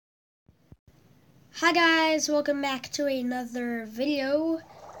Hi guys, welcome back to another video.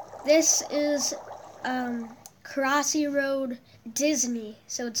 This is Crossy Road Disney,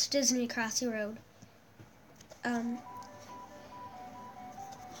 so it's Disney Crossy Road.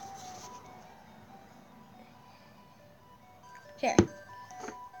 Here.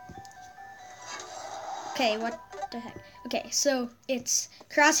 Okay, what the heck? Okay, so it's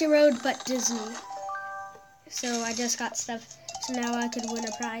Crossy Road but Disney. So I just got stuff, so now I could win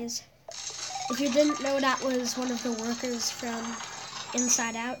a prize. If you didn't know, that was one of the workers from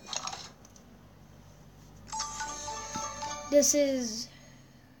Inside Out. This is,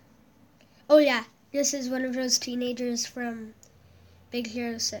 oh yeah, this is one of those teenagers from Big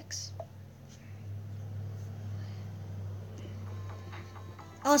Hero 6.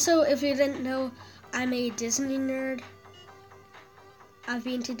 Also, if you didn't know, I'm a Disney nerd. I've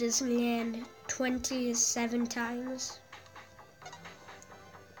been to Disneyland 27 times.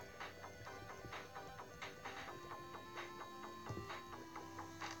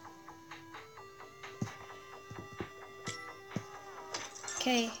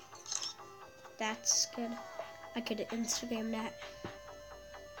 Okay, that's good. I could Instagram that.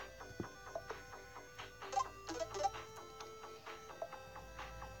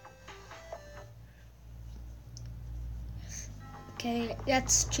 Okay,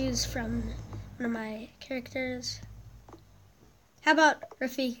 let's choose from one of my characters. How about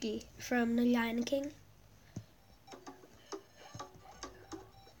Rafiki from The Lion King?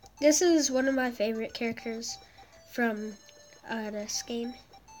 This is one of my favorite characters from this game.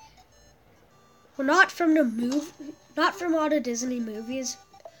 Well, not from all the Disney movies.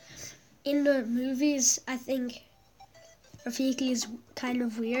 In the movies, I think Rafiki is kind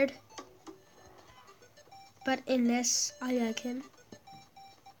of weird. But in this, I like him.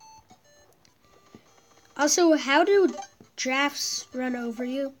 Also, how do giraffes run over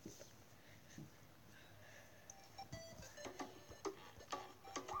you?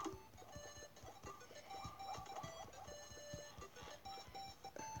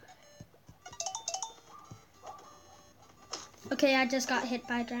 Okay, I just got hit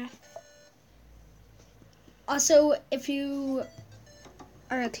by a giraffe. Also, if you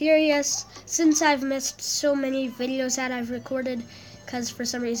are curious, since I've missed so many videos that I've recorded, because for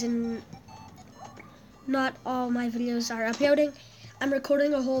some reason not all my videos are uploading, I'm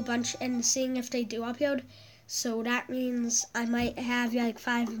recording a whole bunch and seeing if they do upload. So that means I might have like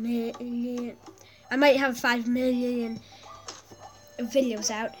 5 million. I might have 5 million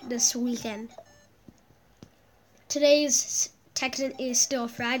videos out this weekend. Today's technically still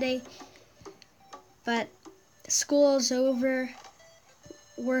Friday, but school's over,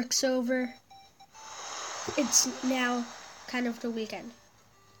 work's over. It's now kind of the weekend.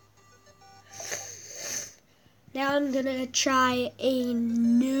 Now I'm gonna try a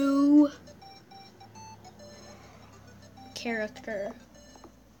new character.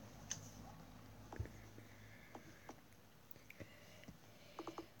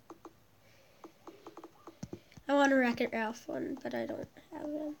 I want a Wreck-It Ralph one, but I don't have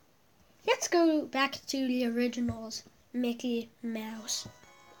them. Let's go back to the originals, Mickey Mouse.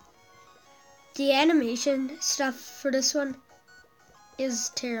 The animation stuff for this one is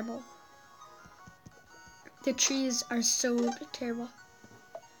terrible. The trees are so terrible.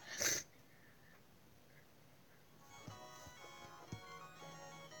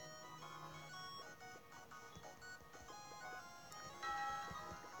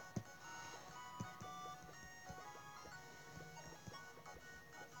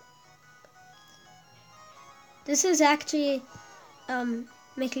 This is actually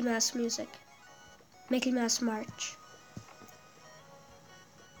Mickey Mouse music. Mickey Mouse March.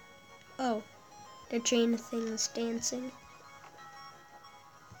 Oh, the train thing's dancing.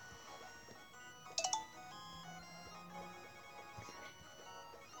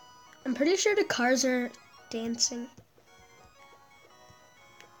 I'm pretty sure the cars are dancing.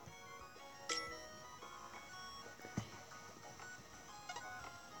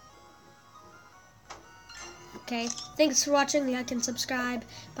 Okay, thanks for watching. Like and subscribe.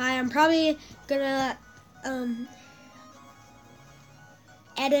 Bye. I'm probably gonna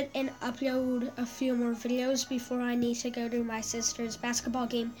edit and upload a few more videos before I need to go to my sister's basketball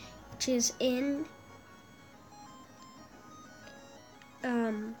game, which is in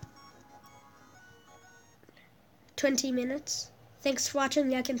 20 minutes. Thanks for watching.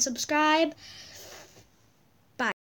 Like and subscribe.